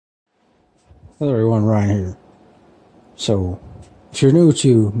Hello everyone, Ryan here. So, if you're new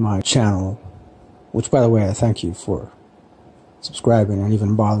to my channel, which by the way I thank you for subscribing and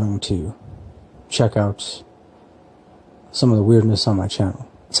even bothering to check out some of the weirdness on my channel.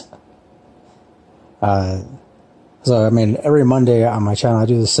 So I mean, every Monday on my channel I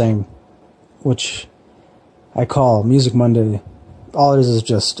do this thing, which I call Music Monday. All it is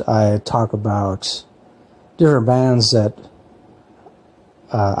just I talk about different bands that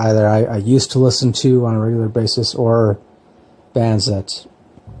either I used to listen to on a regular basis, or bands that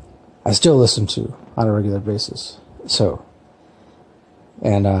I still listen to on a regular basis. So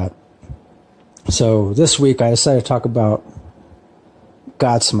this week I decided to talk about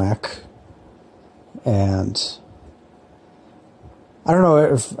Godsmack, and I don't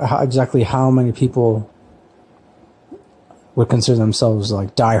know exactly how many people would consider themselves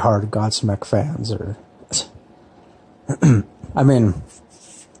like diehard Godsmack fans, or I mean,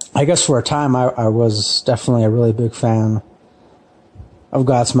 I guess for a time I was definitely a really big fan of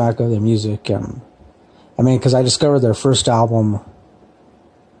Godsmack, of their music. I mean, because I discovered their first album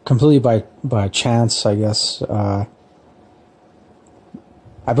completely by chance, I guess. I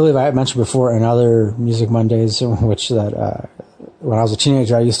believe I had mentioned before in other Music Mondays, which that when I was a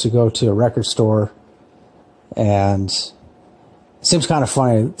teenager I used to go to a record store, and it seems kind of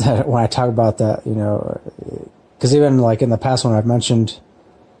funny that when I talk about that, you know, because even like in the past when I've mentioned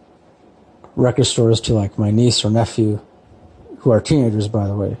record stores to like my niece or nephew, who are teenagers by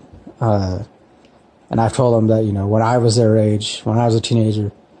the way, and I've told them that, you know, when I was their age, when I was a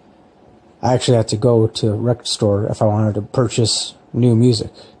teenager, I actually had to go to a record store if I wanted to purchase new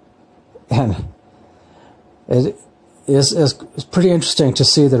music. And it's pretty interesting to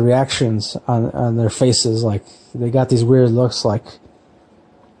see the reactions on their faces. Like, they got these weird looks, like,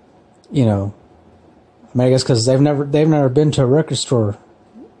 you know, I mean, I guess because they've never been to a record store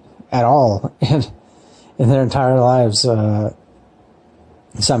at all in their entire lives. So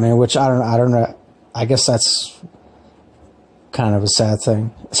I mean, which I don't know. I guess that's kind of a sad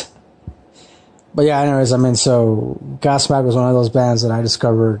thing. But yeah, anyways, I mean, so Godsmack was one of those bands that I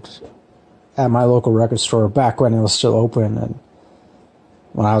discovered at my local record store back when it was still open, and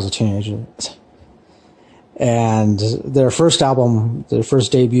when I was a teenager. And their first album, their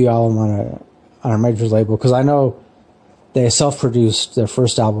first debut album on a major label, because I know they self-produced their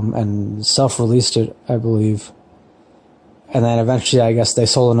first album and self-released it, I believe. And then eventually, I guess they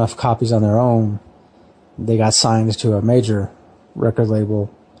sold enough copies on their own. They got signed to a major record label,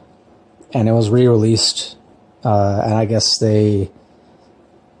 and it was re-released. And I guess they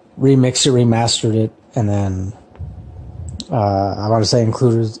remixed it, remastered it, and then I want to say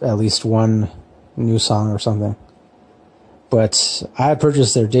included at least one new song or something. But I had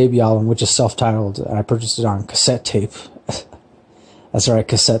purchased their debut album, which is self-titled, and I purchased it on cassette tape. That's right,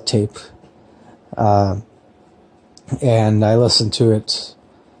 cassette tape. And I listened to it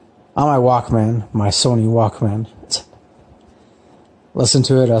on my Walkman, my Sony Walkman. Listened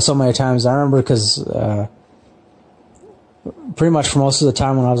to it so many times. I remember because pretty much for most of the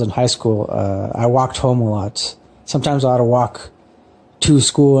time when I was in high school, I walked home a lot. Sometimes I had to walk to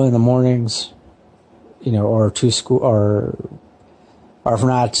school in the mornings, you know, or to school, or if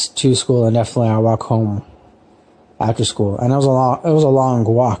not to school, then definitely I walk home after school. And it was a long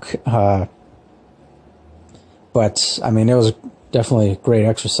walk. But I mean, it was definitely great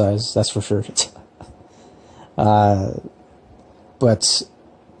exercise, that's for sure. But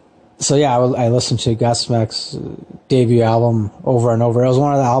so yeah, I listened to Godsmack's debut album over and over. It was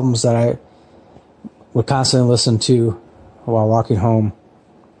one of the albums that I would constantly listen to while walking home.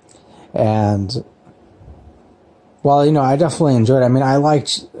 And well, you know, I definitely enjoyed it. I mean, I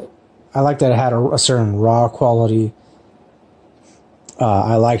liked that it had a certain raw quality.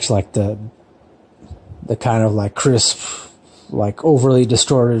 I liked like the kind of like crisp, like overly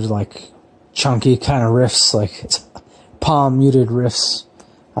distorted, like chunky kind of riffs, like palm muted riffs.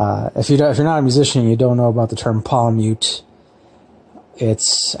 If you're not a musician, you don't know about the term palm mute.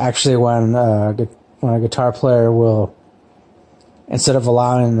 It's actually when a guitar player will, instead of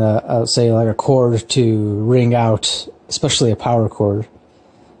allowing say like a chord to ring out, especially a power chord,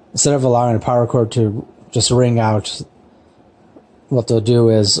 instead of allowing a power chord to just ring out, what they'll do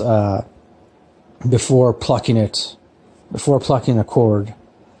is before plucking a chord,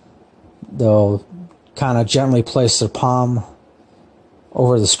 they'll kind of gently place their palm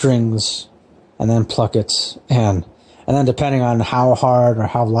over the strings and then pluck it, and then depending on how hard or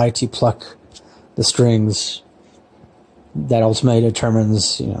how light you pluck the strings, that ultimately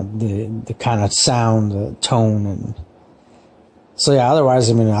determines, you know, the kind of sound, the tone. And so yeah, otherwise,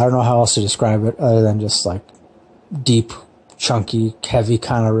 I mean, I don't know how else to describe it other than just like deep, chunky, heavy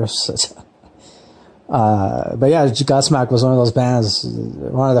kind of riffs. But yeah, Godsmack was one of those bands,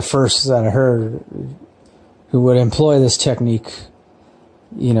 one of the first that I heard who would employ this technique,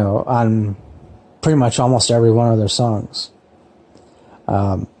 you know, on pretty much almost every one of their songs.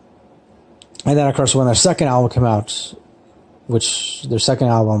 And then, of course, when their second album came out, which their second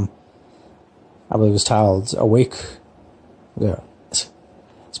album, I believe, was titled Awake. Yeah.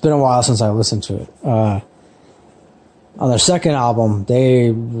 It's been a while since I listened to it. On their second album,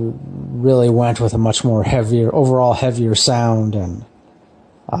 they really went with a much more heavier sound. And,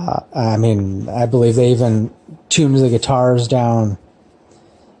 I mean, I believe they even tuned the guitars down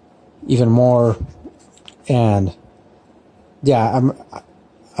even more. And, yeah, I'm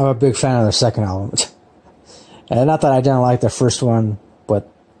a big fan of their second album. And not that I didn't like their first one, but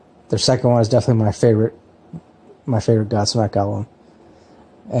their second one is definitely my favorite Godsmack album.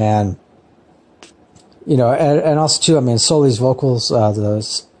 And, you know, and also too, I mean, Sully's vocals,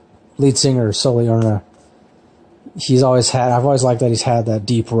 the lead singer, Sully Erna, I've always liked that he's had that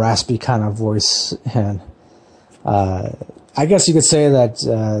deep, raspy kind of voice. And, I guess you could say that,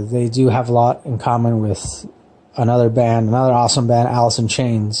 they do have a lot in common with another awesome band, Alice in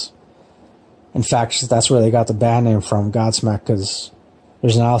Chains. In fact, that's where they got the band name from, Godsmack, because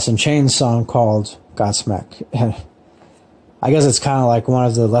there's an Alice in Chains song called Godsmack. And I guess it's kind of like one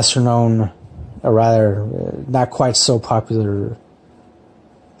of the lesser known, or rather, not quite so popular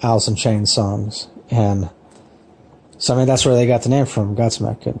Alice in Chains songs. And so, I mean, that's where they got the name from,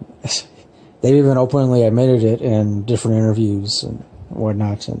 Godsmack. And they've even openly admitted it in different interviews and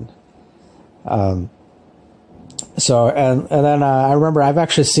whatnot. And, so, and then, I remember I've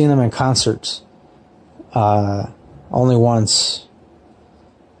actually seen them in concert, only once,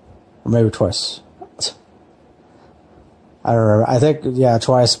 or maybe twice. I don't remember. I think, yeah,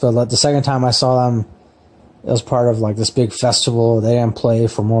 twice, but the second time I saw them, it was part of like this big festival. They didn't play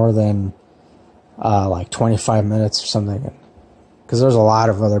for more than, like 25 minutes or something. Cause there's a lot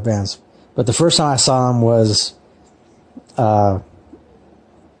of other bands, but the first time I saw them was,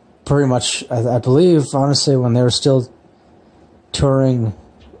 pretty much, I believe, honestly, when they were still touring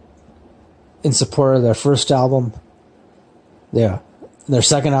in support of their first album. Yeah. Their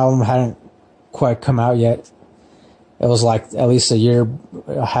second album hadn't quite come out yet. It was like at least a year,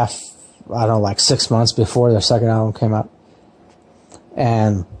 a half, I don't know, like 6 months before their second album came out.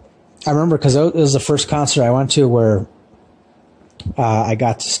 And I remember because it was the first concert I went to where I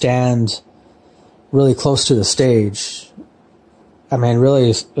got to stand really close to the stage. I mean,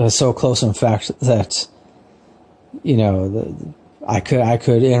 really so close, in fact, that, you know, I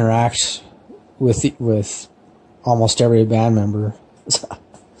could interact with almost every band member.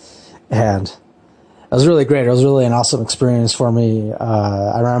 And it was really great. It was really an awesome experience for me.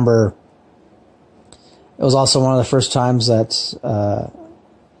 I remember it was also one of the first times that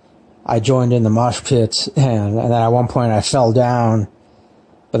I joined in the mosh pit, and then at one point I fell down,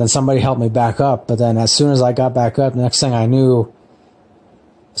 but then somebody helped me back up. But then as soon as I got back up, the next thing I knew,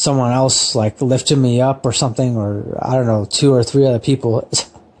 someone else like lifted me up or something, or I don't know, 2 or 3 other people.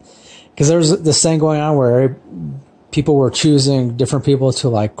 Because there was this thing going on where people were choosing different people to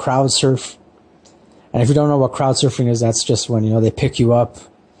like crowd surf. And if you don't know what crowd surfing is, that's just when, you know, they pick you up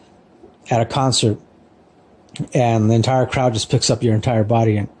at a concert and the entire crowd just picks up your entire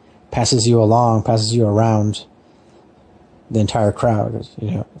body and passes you around the entire crowd,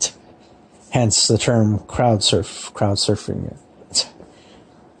 you know. Hence the term crowdsurfing.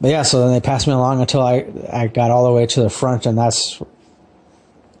 But yeah, so then they passed me along until I got all the way to the front, and that's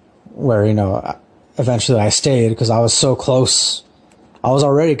where, you know, eventually I stayed because I was so close. I was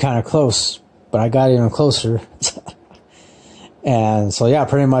already kind of close, but I got even closer. And so, yeah,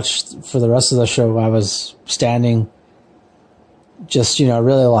 pretty much for the rest of the show, I was standing just, you know,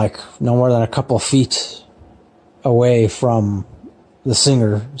 really like no more than a couple feet away from the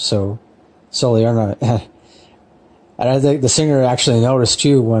singer. So, Soliana. And I think the singer actually noticed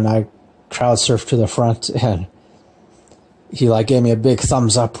too when I crowd surfed to the front, and he like gave me a big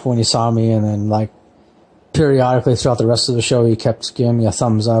thumbs up when he saw me, and then like periodically throughout the rest of the show he kept giving me a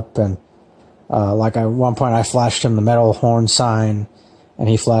thumbs up, and like at one point I flashed him the metal horn sign and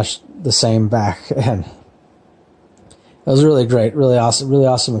he flashed the same back, and it was really great, really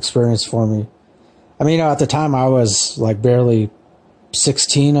awesome experience for me. I mean, you know, at the time I was like barely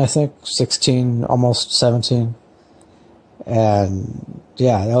 16, I think, 16, almost 17. And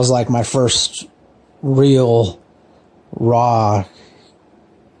yeah, that was like my first real raw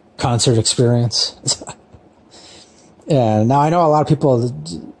concert experience. And now I know a lot of people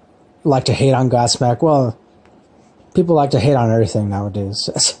like to hate on Godsmack. Well, people like to hate on everything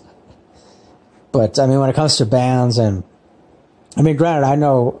nowadays. But I mean, when it comes to bands and I mean, granted, I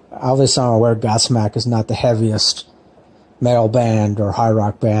know, obviously I'm aware Godsmack is not the heaviest metal band or high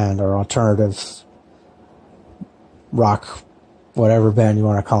rock band or alternative rock, whatever band you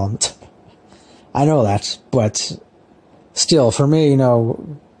want to call them. I know that, but still, for me,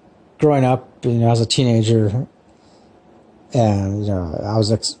 growing up, as a teenager, and, I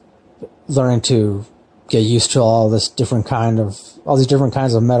was learning to get used to all these different kinds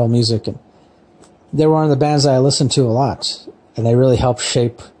of metal music, and they were one of the bands that I listened to a lot, and they really helped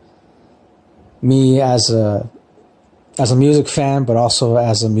shape me as a music fan, but also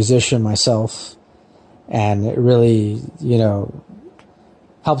as a musician myself. And it really,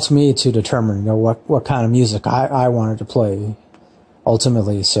 helped me to determine, what kind of music I wanted to play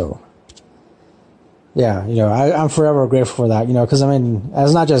ultimately. So, yeah, I'm forever grateful for that, because,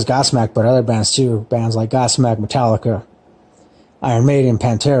 it's not just Godsmack, but other bands too. Bands like Godsmack, Metallica, Iron Maiden,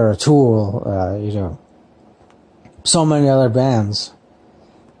 Pantera, Tool, so many other bands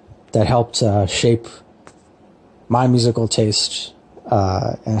that helped shape my musical taste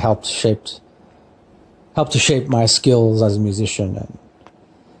and helped to shape my skills as a musician.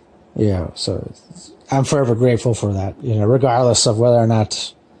 And so I'm forever grateful for that, regardless of whether or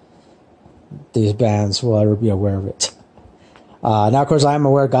not these bands will ever be aware of it. Now, of course, I am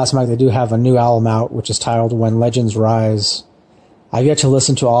aware of Godsmack. They do have a new album out, which is titled When Legends Rise. I've yet to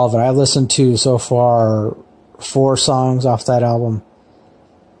listen to all of it. I've listened to, so far, 4 songs off that album.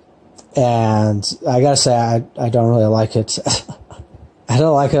 And I gotta say, I don't really like it. I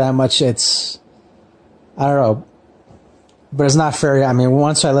don't like it that much. I don't know. But it's not fair.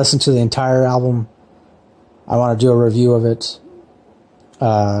 Once I listen to the entire album, I want to do a review of it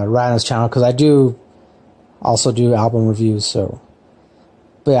right on this channel, because I do also do album reviews. So,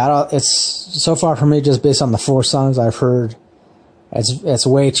 but yeah, it's so far for me, just based on the 4 songs I've heard, it's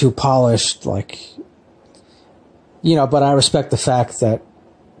way too polished. But I respect the fact that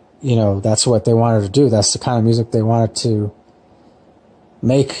that's what they wanted to do. That's the kind of music they wanted to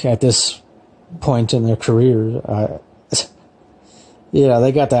make at this point in their career.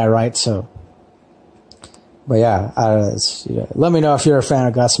 They got that right. So, but yeah, let me know if you're a fan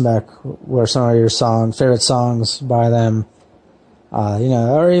of Godsmack. What are some of your favorite songs by them?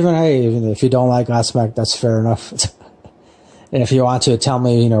 Or even if you don't like Godsmack, that's fair enough. And if you want to tell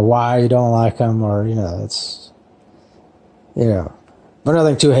me, why you don't like them, or but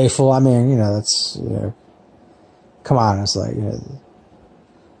nothing too hateful. Come on, it's like,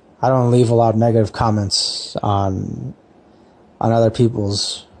 I don't leave a lot of negative comments on other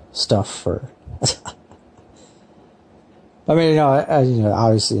people's stuff, or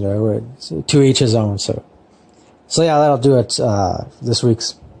obviously, to each his own. So yeah, that'll do it. This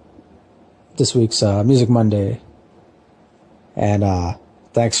week's Music Monday, and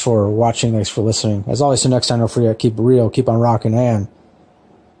thanks for watching. Thanks for listening. As always, till next time, don't forget, keep it real, keep on rocking, and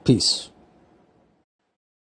peace.